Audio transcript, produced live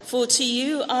for to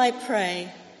you I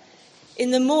pray.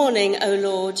 In the morning, O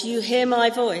Lord, you hear my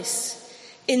voice.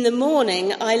 In the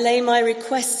morning I lay my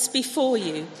requests before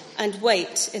you and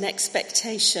wait in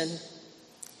expectation.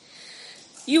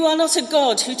 You are not a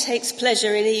God who takes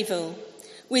pleasure in evil.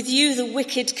 With you the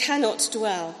wicked cannot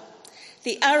dwell.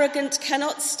 The arrogant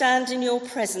cannot stand in your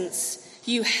presence.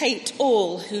 You hate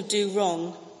all who do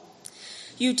wrong.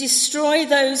 You destroy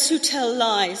those who tell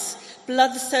lies.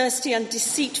 Bloodthirsty and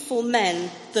deceitful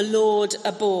men the Lord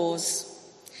abhors.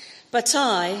 But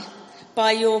I,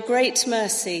 by your great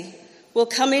mercy, will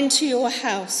come into your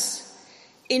house.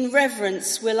 In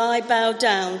reverence will I bow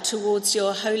down towards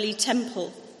your holy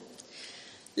temple.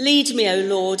 Lead me, O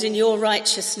Lord, in your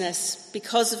righteousness.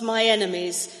 Because of my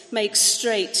enemies, make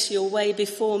straight your way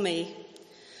before me.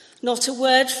 Not a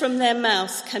word from their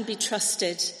mouth can be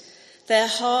trusted. Their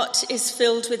heart is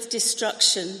filled with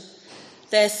destruction.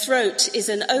 Their throat is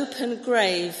an open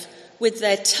grave. With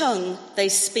their tongue they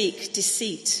speak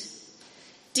deceit.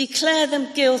 Declare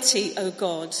them guilty, O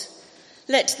God.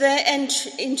 Let their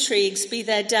intrigues be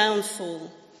their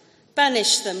downfall.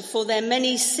 Banish them for their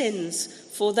many sins,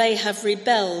 for they have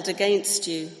rebelled against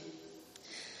you.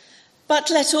 But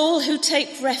let all who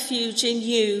take refuge in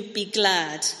you be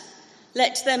glad.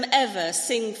 Let them ever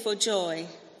sing for joy.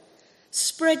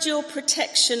 Spread your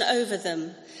protection over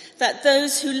them, that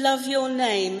those who love your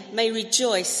name may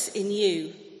rejoice in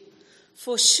you.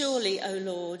 For surely, O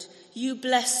Lord, you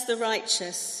bless the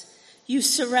righteous. You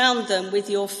surround them with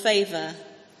your favour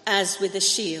as with a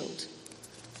shield.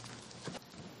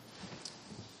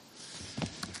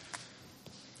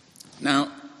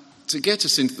 Now, to get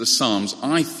us into the Psalms,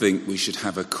 I think we should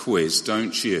have a quiz,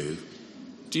 don't you?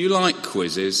 Do you like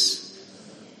quizzes?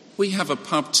 We have a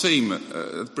pub team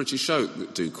at British Oak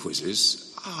that do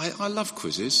quizzes. I love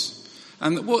quizzes.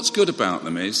 And what's good about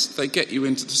them is they get you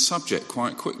into the subject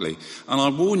quite quickly. And I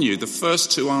warn you, the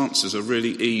first two answers are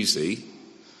really easy.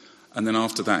 And then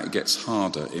after that, it gets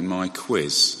harder in my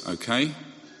quiz, okay?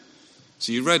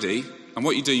 So you ready? And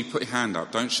what you do, you put your hand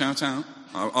up. Don't shout out.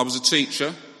 I was a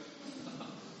teacher.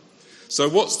 So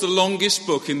what's the longest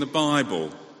book in the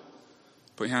Bible?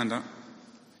 Put your hand up.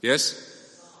 Yes?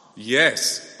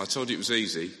 Yes. I told you it was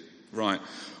easy. Right.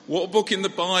 What book in the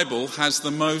Bible has the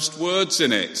most words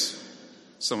in it?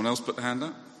 Someone else put the hand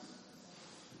up.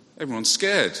 Everyone's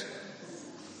scared.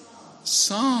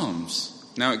 Psalms.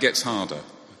 Now it gets harder.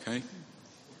 Okay?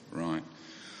 Right.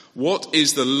 What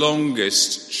is the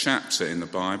longest chapter in the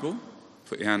Bible?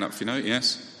 Put your hand up if you know it.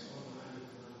 Yes?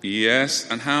 Yes.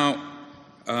 And how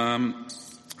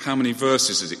many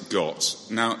verses has it got?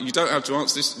 Now, you don't have to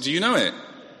answer this. Do you know it?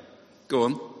 Go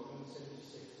on.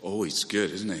 Oh, he's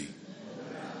good, isn't he?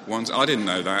 I didn't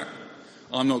know that.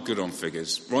 I'm not good on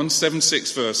figures.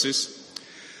 176 verses.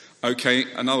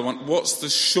 Okay, another one. What's the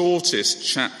shortest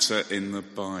chapter in the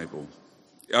Bible?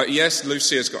 Yes,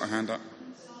 Lucia's got her hand up.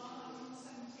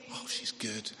 Oh, she's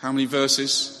good. How many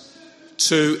verses?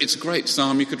 2. It's a great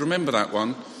psalm. You could remember that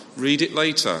one. Read it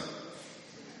later.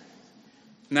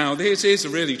 Now, here's a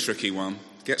really tricky one.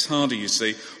 Gets harder, you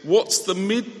see. What's the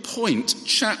midpoint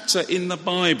chapter in the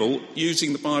Bible,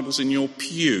 using the Bibles in your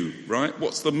pew, right?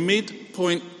 What's the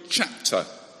midpoint chapter?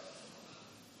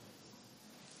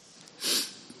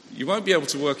 You won't be able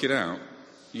to work it out.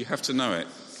 You have to know it.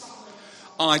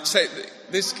 I take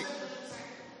this.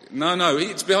 No,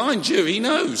 it's behind you. He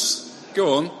knows.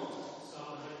 Go on.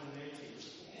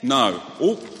 No.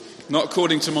 Oh, not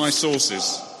according to my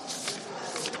sources.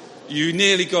 You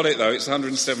nearly got it, though. It's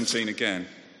 117 again.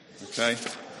 Okay?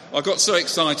 I got so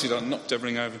excited, I knocked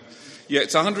everything over. Yeah,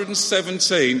 it's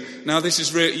 117. Now, this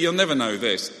is really... You'll never know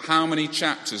this. How many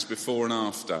chapters before and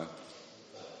after?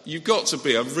 You've got to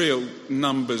be a real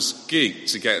numbers geek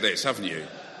to get this, haven't you?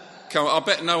 Come on, I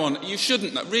bet no one... You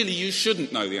shouldn't know. Really, you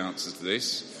shouldn't know the answer to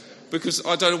this. Because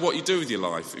I don't know what you do with your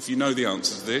life if you know the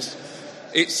answer to this.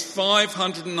 It's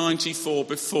 594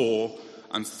 before...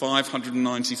 and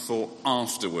 594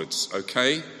 afterwards,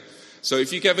 okay? So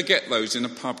if you ever get those in a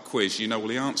pub quiz, you know all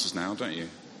the answers now, don't you?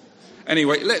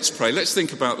 Anyway, let's pray. Let's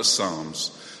think about the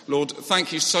Psalms. Lord,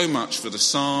 thank you so much for the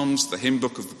Psalms, the hymn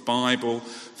book of the Bible,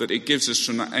 that it gives us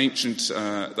from that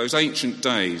those ancient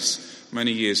days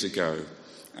many years ago.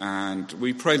 And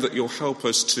we pray that you'll help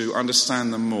us to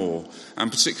understand them more, and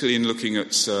particularly in looking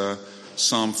at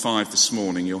Psalm 5 this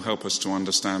morning, you'll help us to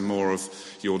understand more of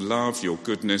your love, your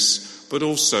goodness, but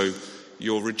also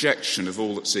your rejection of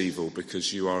all that's evil,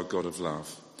 because you are a God of love.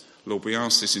 Lord, we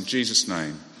ask this in Jesus'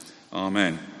 name.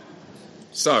 Amen.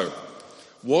 So,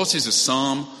 what is a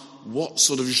psalm? What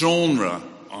sort of genre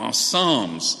are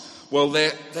psalms? Well,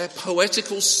 they're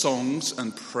poetical songs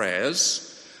and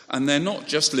prayers, And they're not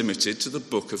just limited to the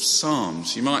book of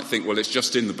Psalms. You might think, well, it's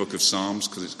just in the book of Psalms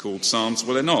because it's called Psalms.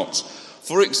 Well, they're not.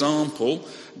 For example,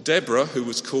 Deborah, who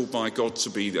was called by God to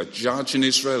be a judge in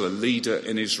Israel, a leader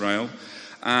in Israel,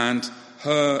 and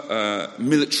her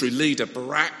military leader,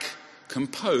 Barak,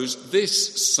 composed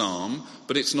this psalm,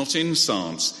 but it's not in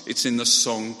Psalms. It's in the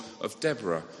Song of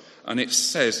Deborah. And it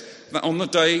says that on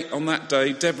that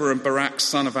day, Deborah and Barak,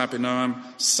 son of Abinoam,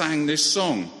 sang this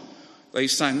song. They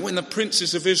sang, when the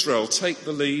princes of Israel take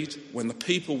the lead, when the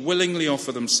people willingly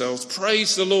offer themselves,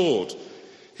 praise the Lord.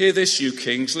 Hear this, you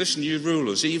kings, listen, you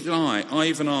rulers, even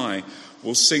I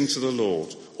will sing to the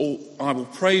Lord. Or I will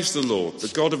praise the Lord, the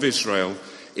God of Israel,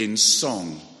 in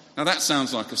song. Now that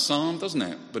sounds like a psalm, doesn't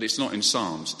it? But it's not in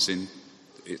Psalms,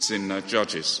 it's in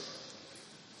Judges.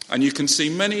 And you can see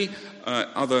many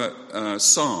other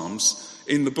psalms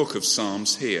in the book of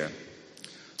Psalms here.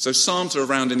 So Psalms are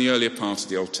around in the earlier part of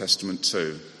the Old Testament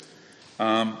too.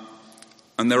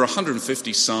 And there are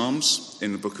 150 psalms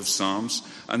in the book of Psalms,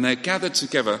 and they're gathered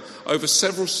together over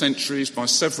several centuries by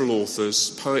several authors,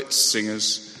 poets,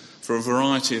 singers, from a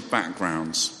variety of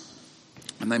backgrounds.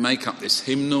 And they make up this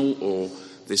hymnal or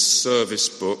this service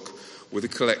book with a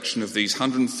collection of these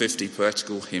 150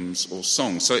 poetical hymns or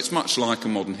songs. So it's much like a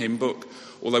modern hymn book,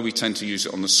 although we tend to use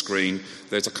it on the screen.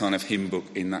 There's a kind of hymn book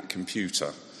in that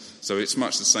computer. So it's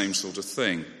much the same sort of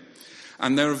thing.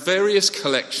 And there are various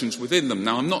collections within them.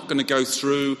 Now, I'm not going to go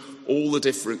through all the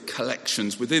different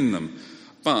collections within them,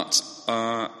 but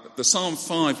the Psalm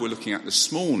 5 we're looking at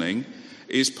this morning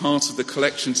is part of the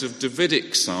collections of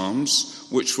Davidic psalms,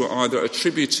 which were either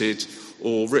attributed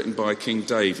or written by King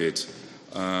David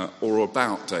or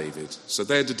about David. So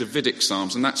they're the Davidic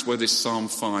psalms, and that's where this Psalm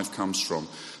 5 comes from.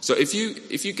 So if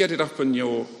you get it up in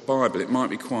your Bible, it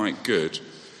might be quite good.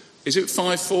 Is it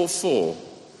 544?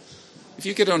 If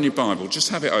you get it on your Bible, just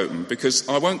have it open, because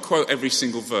I won't quote every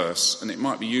single verse, and it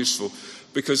might be useful,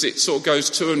 because it sort of goes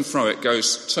to and fro. It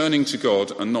goes turning to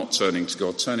God and not turning to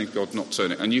God, turning to God, not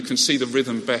turning. And you can see the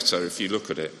rhythm better if you look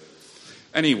at it.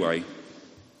 Anyway,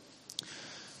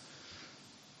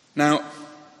 now,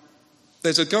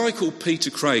 there's a guy called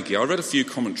Peter Craigie. I read a few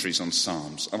commentaries on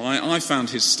Psalms, and I found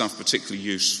his stuff particularly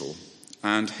useful.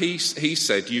 And he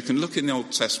said you can look in the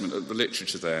Old Testament at the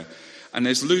literature there, and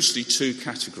there's loosely two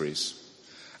categories.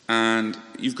 And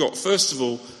you've got, first of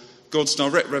all, God's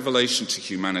direct revelation to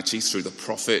humanity through the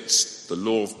prophets, the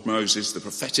law of Moses, the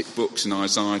prophetic books in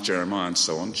Isaiah, Jeremiah, and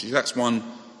so on. That's one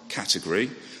category.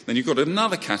 Then you've got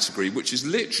another category, which is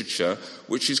literature,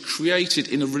 which is created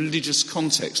in a religious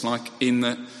context, like in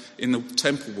the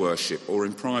temple worship or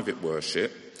in private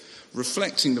worship,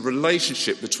 reflecting the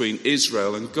relationship between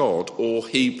Israel and God, or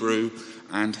Hebrew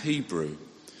and Hebrew.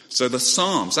 So the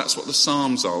Psalms, that's what the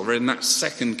Psalms are. They're in that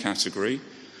second category.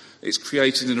 It's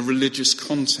created in a religious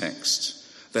context.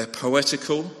 They're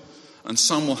poetical, and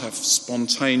some will have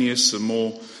spontaneous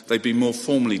and they'd be more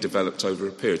formally developed over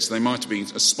a period. So they might have been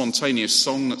a spontaneous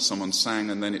song that someone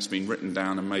sang, and then it's been written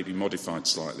down and maybe modified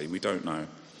slightly. We don't know.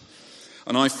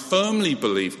 And I firmly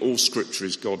believe all Scripture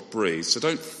is God-breathed. So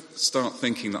don't start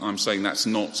thinking that I'm saying that's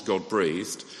not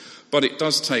God-breathed. But it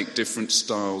does take different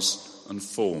styles and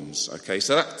forms. Okay,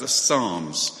 so that's the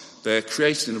Psalms. They're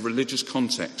created in a religious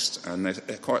context, and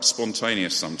they're quite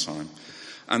spontaneous sometimes.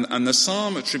 And the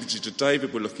psalm attributed to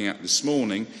David we're looking at this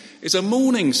morning is a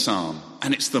morning psalm,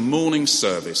 and it's the morning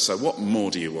service. So what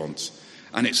more do you want?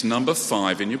 And it's number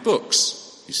 5 in your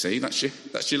books. You see, that's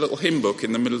your little hymn book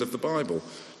in the middle of the Bible,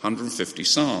 150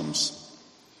 psalms.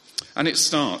 And it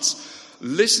starts,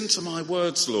 listen to my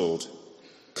words, Lord.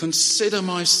 Consider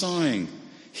my sighing.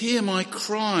 Hear my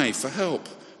cry for help,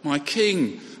 my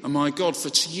King and my God, for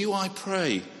to you I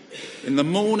pray. In the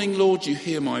morning, Lord, you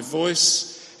hear my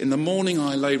voice. In the morning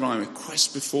I lay my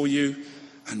request before you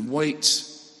and wait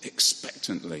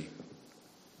expectantly.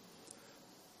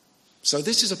 So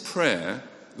this is a prayer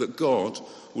that God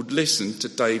would listen to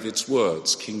David's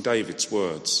words, King David's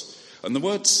words. And the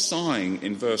word sighing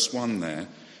in verse 1 there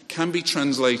can be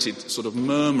translated sort of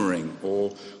murmuring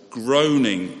or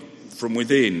groaning from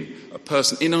within, a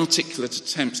person inarticulate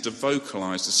attempts to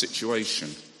vocalise the situation.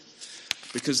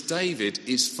 Because David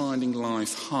is finding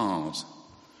life hard,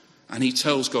 and he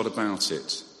tells God about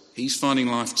it. He's finding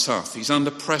life tough. He's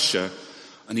under pressure,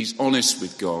 and he's honest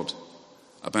with God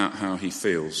about how he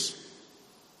feels.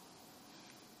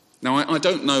 Now, I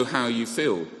don't know how you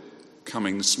feel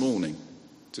coming this morning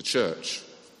to church.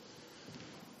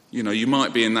 You know, you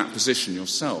might be in that position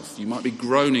yourself. You might be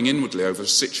groaning inwardly over a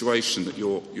situation that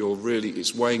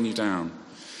it's weighing you down.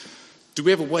 Do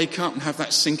we ever wake up and have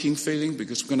that sinking feeling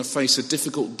because we're going to face a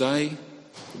difficult day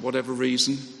for whatever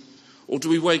reason? Or do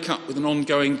we wake up with an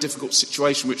ongoing difficult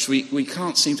situation which we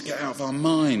can't seem to get out of our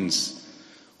minds,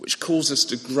 which causes us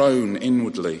to groan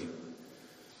inwardly?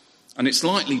 And it's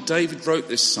likely David wrote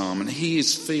this psalm and he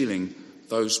is feeling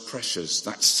those pressures,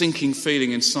 that sinking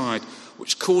feeling inside,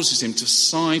 which causes him to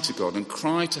sigh to God and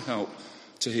cry to help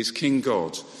to his King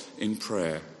God in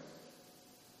prayer.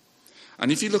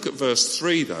 And if you look at verse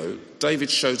 3, though, David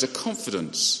shows a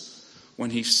confidence. When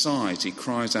he sighs, he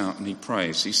cries out and he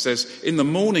prays. He says, "In the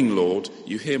morning, Lord,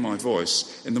 you hear my voice.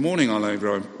 In the morning I lay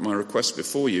my request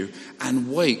before you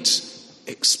and wait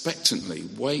expectantly."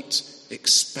 Wait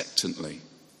expectantly.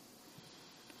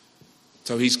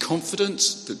 So he's confident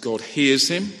that God hears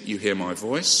him. You hear my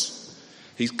voice.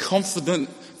 He's confident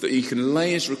that he can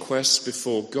lay his requests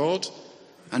before God.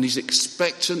 And he's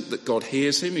expectant that God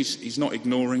hears him. He's not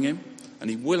ignoring him. And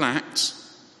he will act.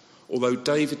 Although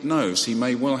David knows he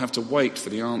may well have to wait for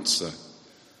the answer.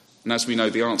 And as we know,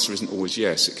 the answer isn't always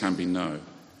yes, it can be no.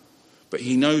 But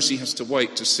he knows he has to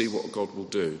wait to see what God will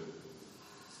do.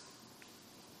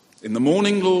 In the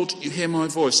morning, Lord, you hear my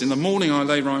voice. In the morning I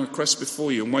lay my request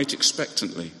before you and wait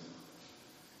expectantly.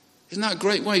 Isn't that a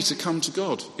great way to come to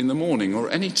God in the morning or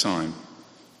any time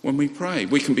when we pray?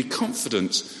 We can be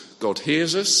confident God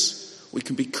hears us. We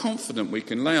can be confident we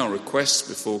can lay our requests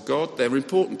before God. They're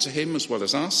important to him as well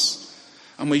as us.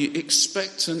 And we're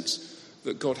expectant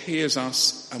that God hears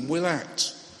us and will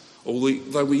act.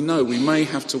 Although we know we may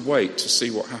have to wait to see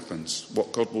what happens,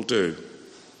 what God will do.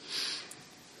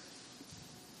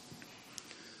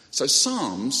 So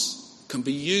Psalms can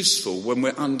be useful when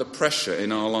we're under pressure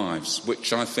in our lives,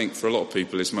 which I think for a lot of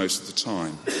people is most of the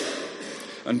time.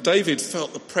 And David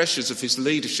felt the pressures of his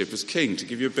leadership as king. To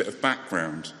give you a bit of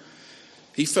background,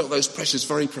 he felt those pressures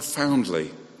very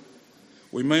profoundly.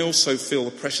 We may also feel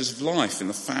the pressures of life in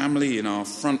the family, in our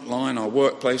front line, our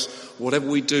workplace, whatever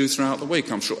we do throughout the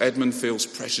week. I'm sure Edmund feels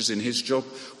pressures in his job.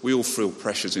 We all feel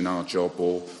pressures in our job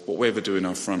or whatever we do in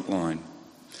our front line.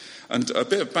 And a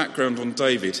bit of background on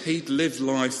David. He'd lived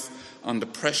life under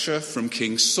pressure from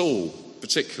King Saul,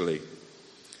 particularly.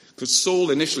 Because Saul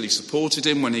initially supported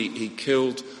him when he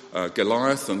killed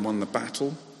Goliath and won the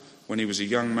battle when he was a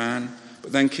young man.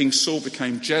 But then King Saul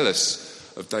became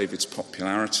jealous of David's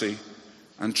popularity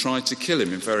and tried to kill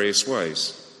him in various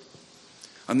ways.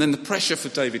 And then the pressure for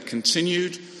David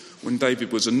continued when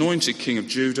David was anointed king of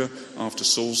Judah after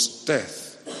Saul's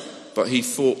death. But he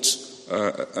fought,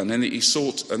 and then he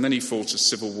fought a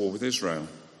civil war with Israel.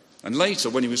 And later,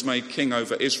 when he was made king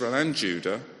over Israel and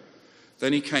Judah,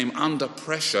 then he came under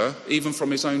pressure, even from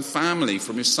his own family,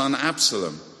 from his son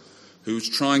Absalom, who was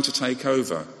trying to take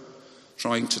over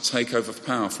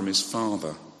power from his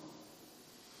father.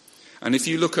 And if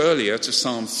you look earlier to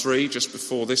Psalm 3, just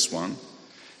before this one,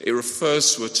 it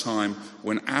refers to a time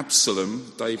when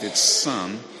Absalom, David's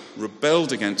son,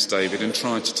 rebelled against David and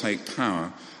tried to take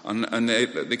power. And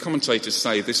the commentators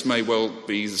say this may well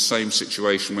be the same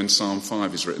situation when Psalm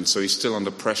 5 is written, so he's still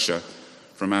under pressure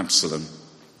from Absalom.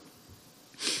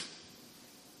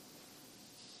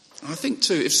 I think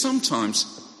too, if sometimes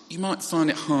you might find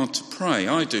it hard to pray.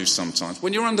 I do sometimes.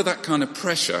 When you're under that kind of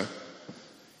pressure,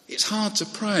 it's hard to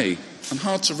pray and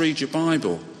hard to read your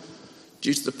Bible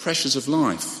due to the pressures of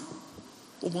life.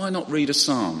 Well, why not read a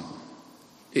psalm?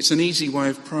 It's an easy way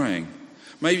of praying.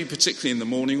 Maybe particularly in the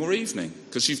morning or evening,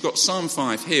 because you've got Psalm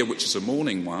 5 here, which is a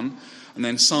morning one, and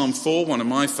then Psalm 4, one of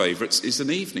my favourites, is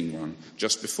an evening one,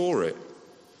 just before it.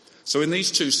 So in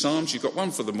these two psalms, you've got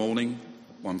one for the morning,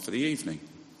 one for the evening.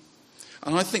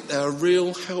 And I think they're a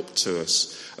real help to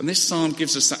us. And this psalm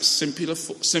gives us that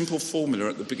simple formula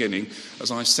at the beginning. As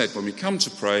I said, when we come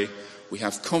to pray, we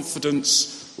have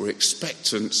confidence, we're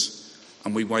expectant,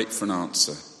 and we wait for an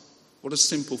answer. What a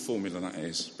simple formula that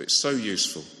is, but it's so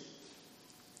useful.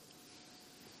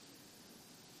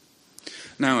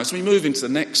 Now, as we move into the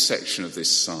next section of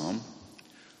this psalm,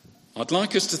 I'd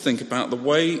like us to think about the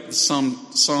way some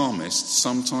psalmists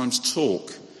sometimes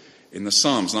talk in the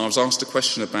Psalms. And I was asked a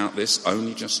question about this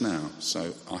only just now,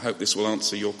 so I hope this will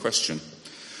answer your question.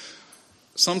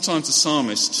 Sometimes the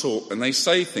psalmists talk and they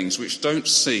say things which don't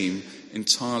seem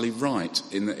entirely right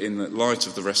in the light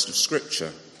of the rest of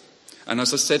Scripture. And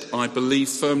as I said, I believe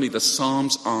firmly the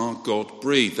Psalms are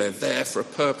God-breathed. They're there for a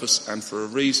purpose and for a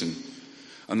reason.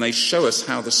 And they show us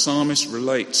how the psalmist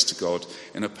relates to God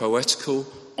in a poetical,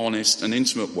 honest and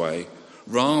intimate way,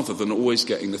 rather than always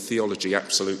getting the theology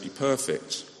absolutely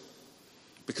perfect.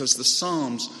 Because the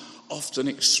Psalms often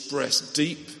express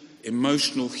deep,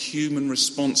 emotional human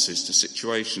responses to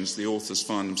situations the authors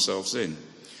find themselves in.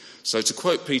 So to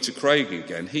quote Peter Craig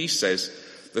again, he says,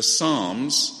 the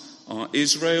Psalms are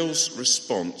Israel's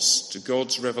response to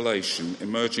God's revelation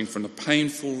emerging from the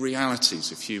painful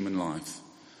realities of human life.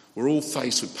 We're all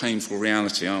faced with painful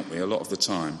reality, aren't we, a lot of the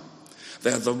time?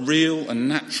 They're the real and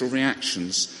natural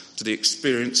reactions to the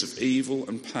experience of evil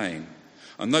and pain.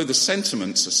 And though the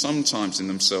sentiments are sometimes in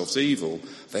themselves evil,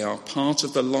 they are part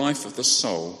of the life of the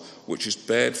soul, which is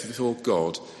bared before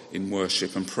God in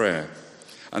worship and prayer.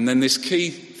 And then this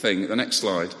key thing, the next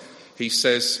slide, he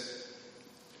says,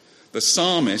 the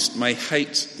psalmist may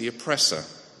hate the oppressor.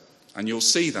 And you'll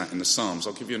see that in the Psalms.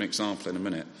 I'll give you an example in a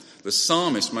minute. The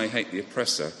psalmist may hate the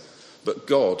oppressor, but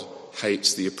God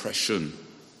hates the oppression.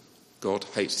 God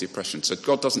hates the oppression. So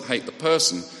God doesn't hate the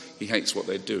person, he hates what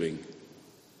they're doing.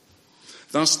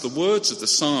 Thus, the words of the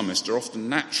psalmist are often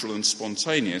natural and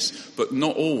spontaneous, but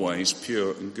not always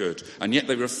pure and good. And yet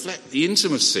they reflect the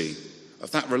intimacy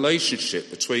of that relationship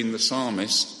between the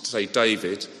psalmist, say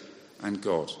David, and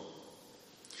God.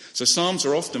 So psalms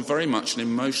are often very much an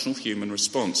emotional human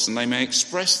response, and they may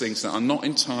express things that are not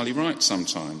entirely right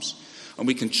sometimes. And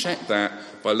we can check that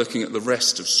by looking at the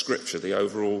rest of Scripture, the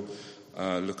overall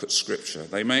look at Scripture.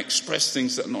 They may express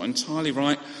things that are not entirely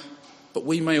right, but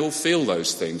we may all feel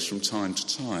those things from time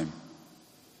to time.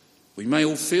 We may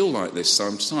all feel like this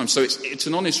time to time. So it's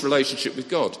an honest relationship with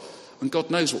God. And God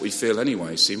knows what we feel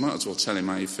anyway, so you might as well tell him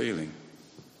how you're feeling.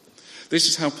 This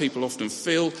is how people often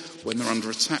feel when they're under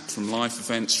attack from life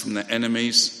events, from their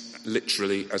enemies,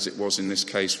 literally as it was in this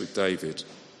case with David.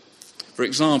 For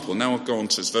example, now I've gone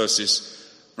to verses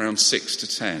around 6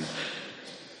 to 10.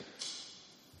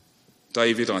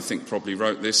 David, I think, probably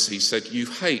wrote this. He said, "You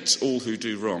hate all who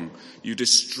do wrong. You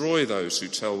destroy those who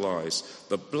tell lies.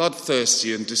 The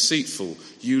bloodthirsty and deceitful,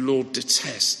 you, Lord,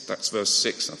 detest." That's verse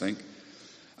 6, I think.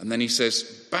 And then he says,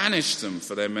 "Banish them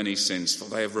for their many sins, for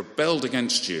they have rebelled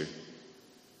against you."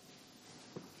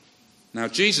 Now,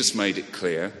 Jesus made it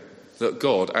clear that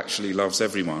God actually loves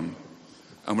everyone,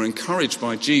 and we're encouraged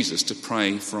by Jesus to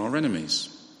pray for our enemies.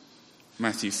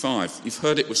 Matthew 5, "You've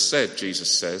heard it was said," Jesus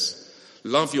says,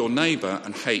 "love your neighbour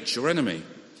and hate your enemy."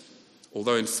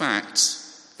 Although, in fact,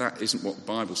 that isn't what the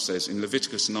Bible says. In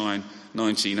Leviticus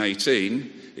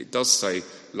 9:19-18, it does say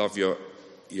love your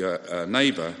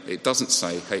neighbour. It doesn't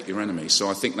say hate your enemy. So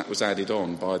I think that was added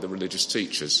on by the religious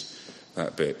teachers,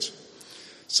 that bit.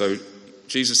 So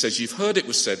Jesus says, "You've heard it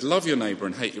was said, love your neighbour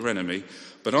and hate your enemy.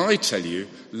 But I tell you,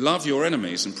 love your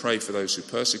enemies and pray for those who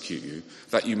persecute you,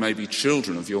 that you may be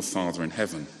children of your Father in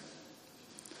heaven."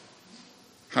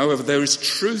 However, there is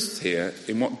truth here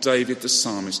in what David the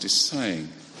psalmist is saying.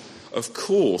 Of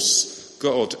course,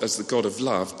 God, as the God of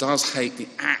love, does hate the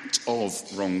act of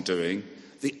wrongdoing,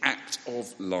 the act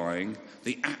of lying,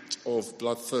 the act of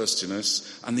bloodthirstiness,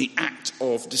 and the act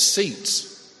of deceit.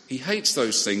 He hates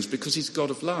those things because he's God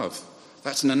of love.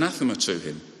 That's an anathema to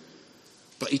him.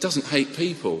 But he doesn't hate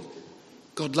people.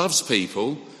 God loves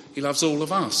people. He loves all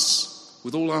of us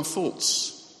with all our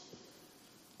faults.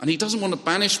 And he doesn't want to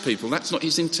banish people. That's not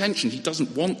his intention. He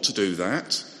doesn't want to do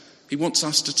that. He wants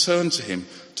us to turn to him,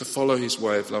 to follow his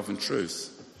way of love and truth.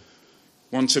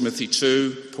 1 Timothy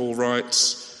 2, Paul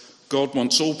writes, "God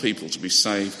wants all people to be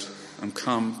saved and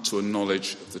come to a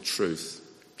knowledge of the truth."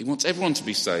 He wants everyone to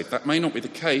be saved. That may not be the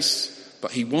case,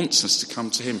 but he wants us to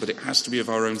come to him, but it has to be of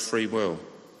our own free will.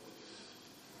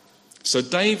 So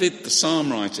David, the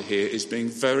psalm writer here, is being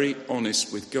very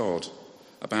honest with God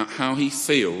about how he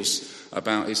feels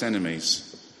about his enemies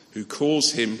who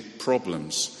cause him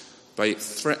problems. They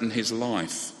threaten his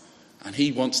life, and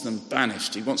he wants them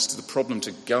banished. He wants the problem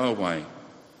to go away.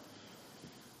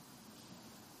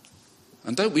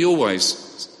 And don't we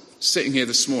always, sitting here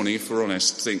this morning, if we're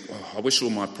honest, think, "Oh, I wish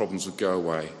all my problems would go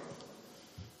away."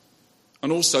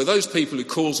 And also, those people who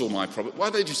cause all my problems, why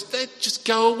they just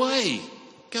go away.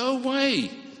 Go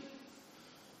away.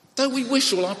 Don't we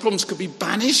wish all our problems could be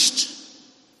banished?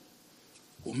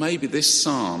 Well, maybe this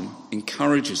psalm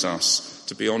encourages us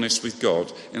to be honest with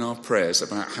God in our prayers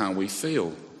about how we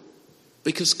feel.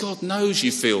 Because God knows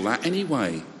you feel that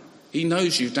anyway. He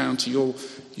knows you down to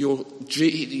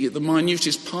the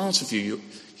minutest part of you.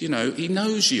 You know, he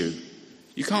knows you.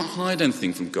 You can't hide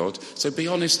anything from God, so be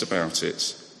honest about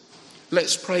it.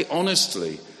 Let's pray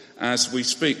honestly as we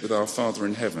speak with our Father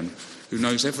in heaven, who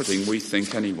knows everything we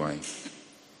think anyway.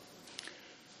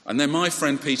 And then my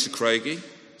friend Peter Craigie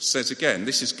says again,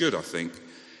 this is good, I think.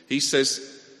 He says,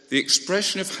 the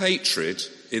expression of hatred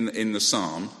in the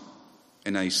psalm,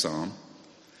 in a psalm,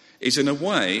 is in a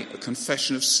way a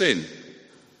confession of sin.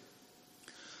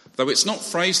 Though it's not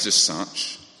phrased as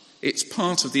such, it's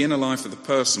part of the inner life of the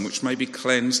person which may be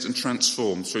cleansed and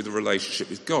transformed through the relationship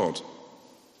with God.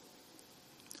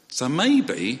 So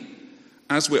maybe,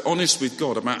 as we're honest with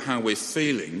God about how we're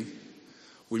feeling,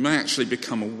 we may actually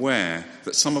become aware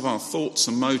that some of our thoughts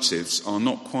and motives are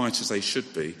not quite as they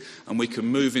should be, and we can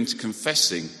move into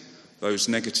confessing those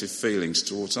negative feelings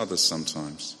towards others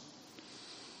sometimes.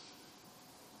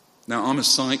 Now, I'm a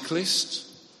cyclist,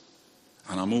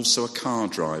 and I'm also a car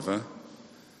driver,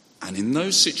 and in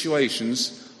those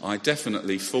situations, I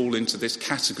definitely fall into this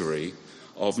category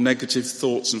of negative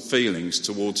thoughts and feelings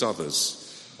towards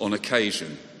others on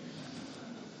occasion.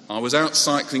 I was out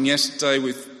cycling yesterday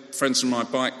with friends from my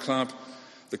bike club.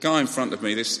 The guy in front of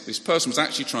me, this person was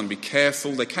actually trying to be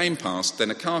careful. They came past,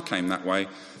 then a car came that way.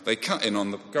 They cut in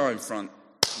on the guy in front,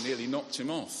 nearly knocked him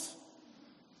off.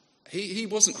 He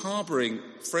wasn't harbouring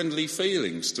friendly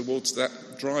feelings towards that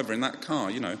driver in that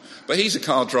car, But he's a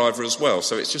car driver as well,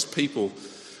 so it's just people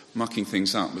mucking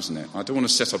things up, isn't it? I don't want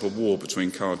to set up a war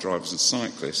between car drivers and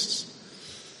cyclists.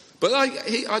 But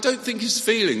I don't think his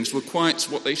feelings were quite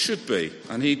what they should be,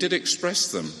 and he did express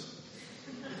them.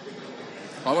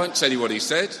 I won't tell you what he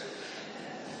said.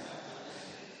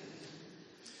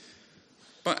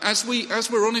 But as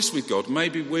we're honest with God,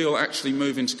 maybe we'll actually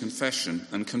move into confession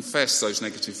and confess those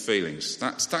negative feelings.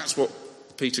 That's what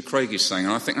Peter Craig is saying,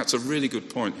 and I think that's a really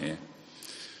good point here.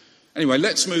 Anyway,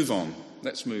 let's move on.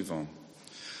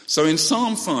 So in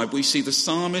Psalm 5, we see the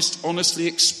psalmist honestly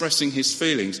expressing his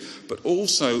feelings, but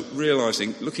also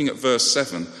realising, looking at verse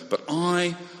 7, "But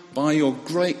I, by your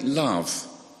great love,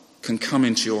 can come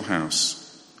into your house."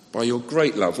 By your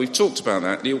great love. We've talked about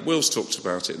that. Neil Wills talked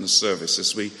about it in the service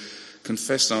as we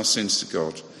confessed our sins to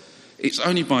God. It's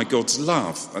only by God's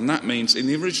love, and that means, in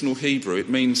the original Hebrew, it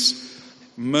means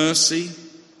mercy,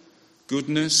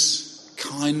 goodness,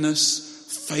 kindness,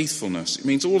 faithfulness. It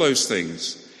means all those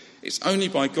things. It's only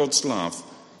by God's love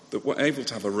that we're able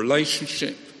to have a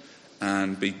relationship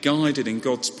and be guided in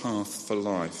God's path for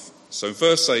life. So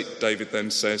verse 8, David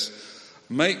then says,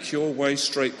 "Make your way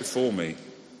straight before me."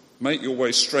 Make your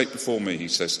way straight before me, he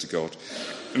says to God.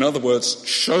 In other words,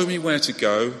 show me where to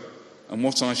go and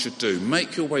what I should do.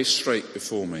 Make your way straight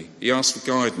before me. He asks for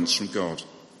guidance from God.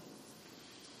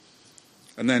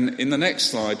 And then in the next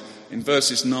slide, in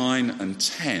verses 9 and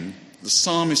 10, the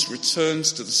psalmist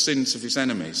returns to the sins of his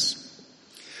enemies.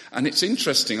 And it's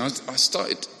interesting, I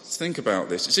started to think about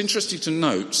this. It's interesting to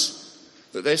note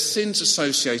that there's sins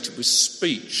associated with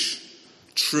speech,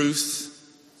 truth,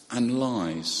 and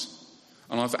lies.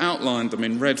 And I've outlined them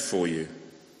in red for you.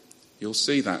 You'll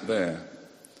see that there.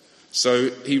 So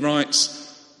he writes,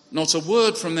 "Not a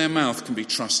word from their mouth can be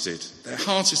trusted. Their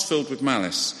heart is filled with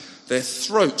malice. Their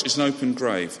throat is an open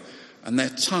grave, and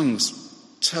their tongues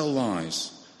tell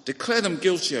lies. Declare them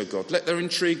guilty, O God. Let their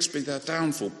intrigues be their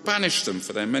downfall. Banish them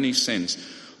for their many sins,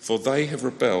 for they have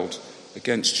rebelled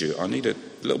against you." I need a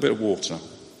little bit of water.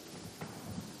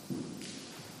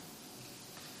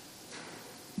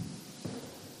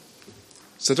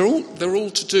 So they're all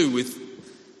to do with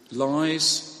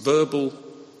lies, verbal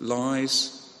lies,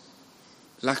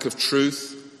 lack of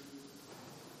truth.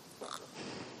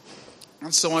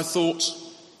 And so I thought,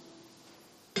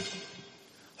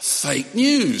 fake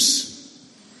news.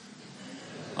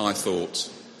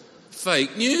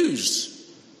 Fake news.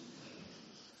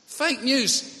 Fake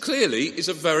news clearly is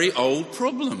a very old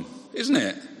problem, isn't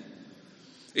it?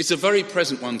 It's a very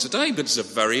present one today, but it's a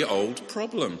very old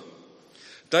problem.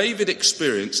 David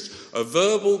experienced a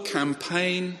verbal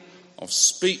campaign of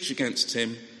speech against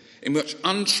him in which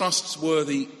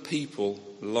untrustworthy people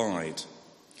lied.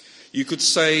 You could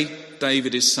say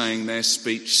David is saying their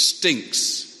speech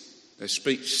stinks. Their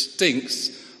speech stinks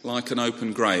like an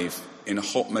open grave in a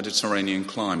hot Mediterranean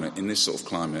climate, in this sort of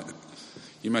climate.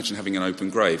 You imagine having an open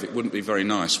grave. It wouldn't be very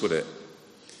nice, would it?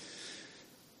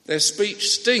 Their speech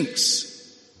stinks.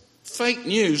 Fake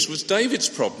news was David's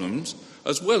problem,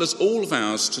 as well as all of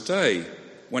ours today,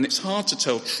 when it's hard to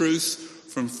tell truth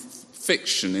from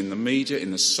fiction in the media, in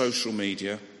the social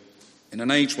media, in an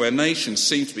age where nations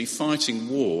seem to be fighting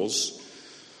wars,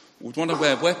 with one of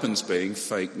their weapons being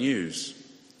fake news.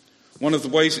 One of the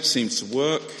ways it seems to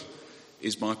work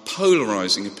is by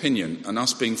polarising opinion and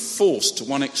us being forced to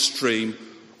one extreme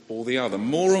or the other,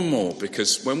 more and more,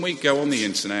 because when we go on the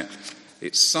internet,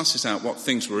 it susses out what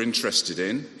things we're interested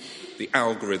in, the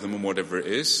algorithm and whatever it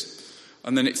is,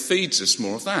 and then it feeds us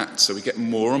more of that, so we get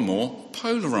more and more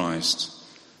polarised.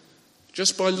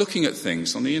 Just by looking at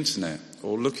things on the internet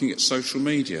or looking at social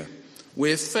media,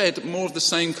 we're fed more of the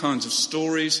same kinds of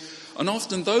stories, and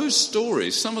often those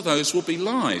stories, some of those will be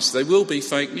lies, they will be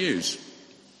fake news.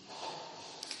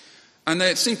 And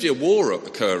there seems to be a war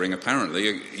occurring,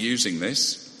 apparently, using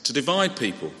this to divide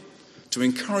people, to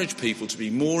encourage people to be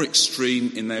more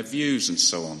extreme in their views and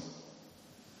so on.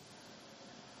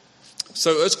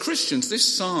 So as Christians, this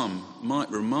psalm might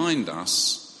remind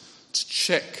us to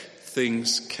check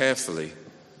things carefully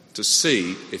to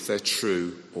see if they're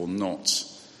true or not,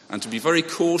 and to be very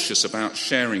cautious about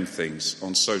sharing things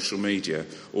on social media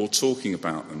or talking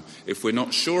about them. If we're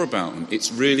not sure about them,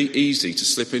 it's really easy to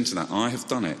slip into that. I have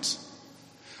done it.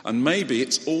 And maybe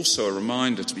it's also a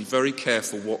reminder to be very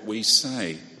careful what we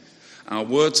say. Our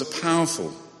words are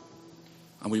powerful,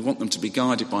 and we want them to be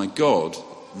guided by God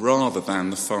rather than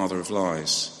the father of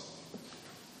lies.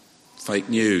 Fake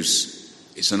news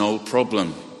is an old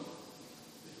problem.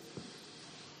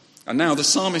 And now the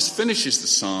psalmist finishes the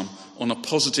psalm on a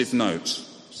positive note.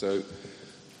 So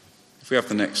if we have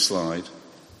the next slide,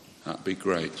 that'd be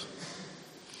great.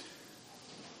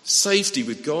 Safety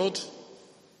with God,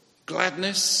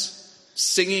 gladness,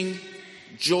 singing,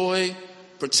 joy,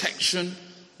 protection,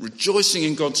 rejoicing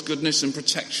in God's goodness and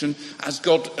protection as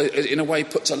God, in a way,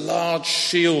 puts a large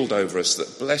shield over us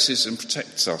that blesses and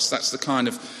protects us. That's the kind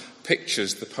of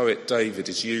pictures the poet David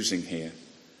is using here.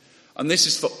 And this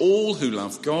is for all who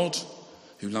love God,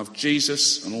 who love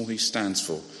Jesus and all he stands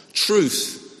for.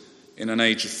 Truth in an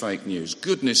age of fake news.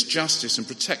 Goodness, justice and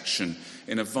protection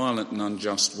in a violent and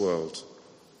unjust world.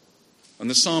 And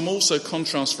the psalm also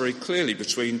contrasts very clearly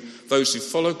between those who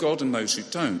follow God and those who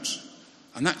don't.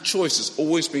 And that choice has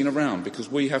always been around because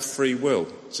we have free will.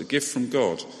 It's a gift from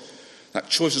God. That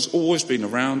choice has always been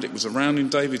around. It was around in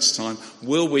David's time.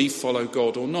 Will we follow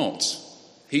God or not?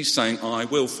 He's saying, I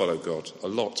will follow God, a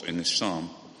lot in this psalm.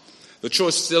 The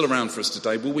choice is still around for us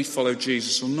today. Will we follow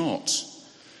Jesus or not?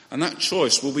 And that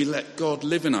choice, will we let God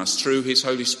live in us through his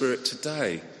Holy Spirit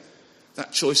today?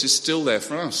 That choice is still there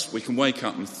for us. We can wake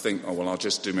up and think, oh, well, I'll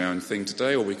just do my own thing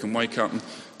today. Or we can wake up and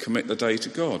commit the day to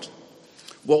God.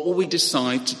 What will we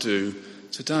decide to do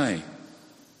today?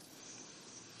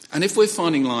 And if we're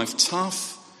finding life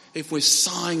tough, if we're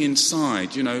sighing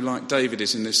inside, like David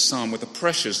is in this psalm with the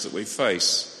pressures that we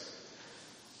face,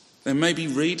 then maybe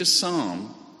read a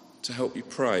psalm to help you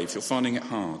pray if you're finding it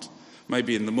hard.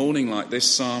 Maybe in the morning like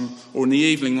this psalm, or in the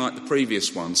evening like the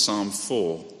previous one, Psalm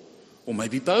 4. Or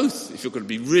maybe both, if you're going to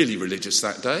be really religious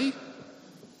that day.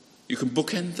 You can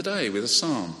bookend the day with a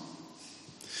psalm.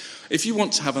 If you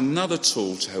want to have another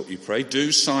tool to help you pray,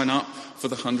 do sign up for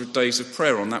the 100 Days of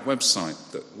Prayer on that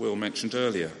website that Will mentioned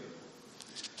earlier.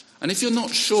 And if you're not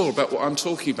sure about what I'm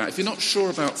talking about, if you're not sure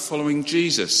about following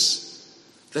Jesus,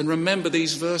 then remember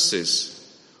these verses.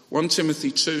 1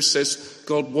 Timothy 2 says,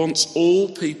 God wants all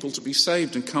people to be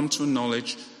saved and come to a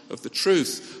knowledge of the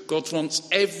truth. God wants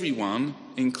everyone,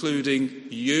 including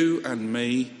you and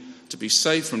me, to be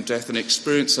saved from death and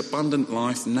experience abundant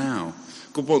life now.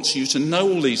 God wants you to know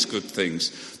all these good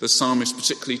things the psalmist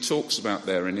particularly talks about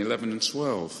there in 11 and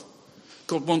 12.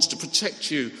 God wants to protect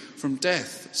you from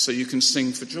death so you can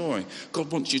sing for joy.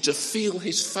 God wants you to feel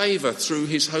his favour through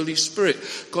his Holy Spirit.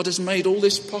 God has made all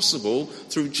this possible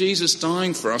through Jesus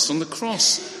dying for us on the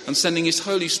cross and sending his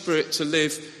Holy Spirit to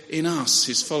live in us,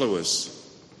 his followers.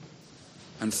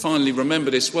 And finally,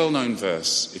 remember this well-known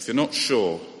verse, if you're not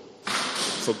sure.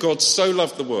 For God so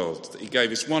loved the world that he gave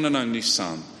his one and only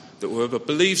Son, that whoever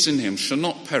believes in him shall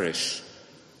not perish,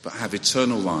 but have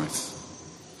eternal life.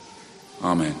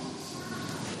 Amen.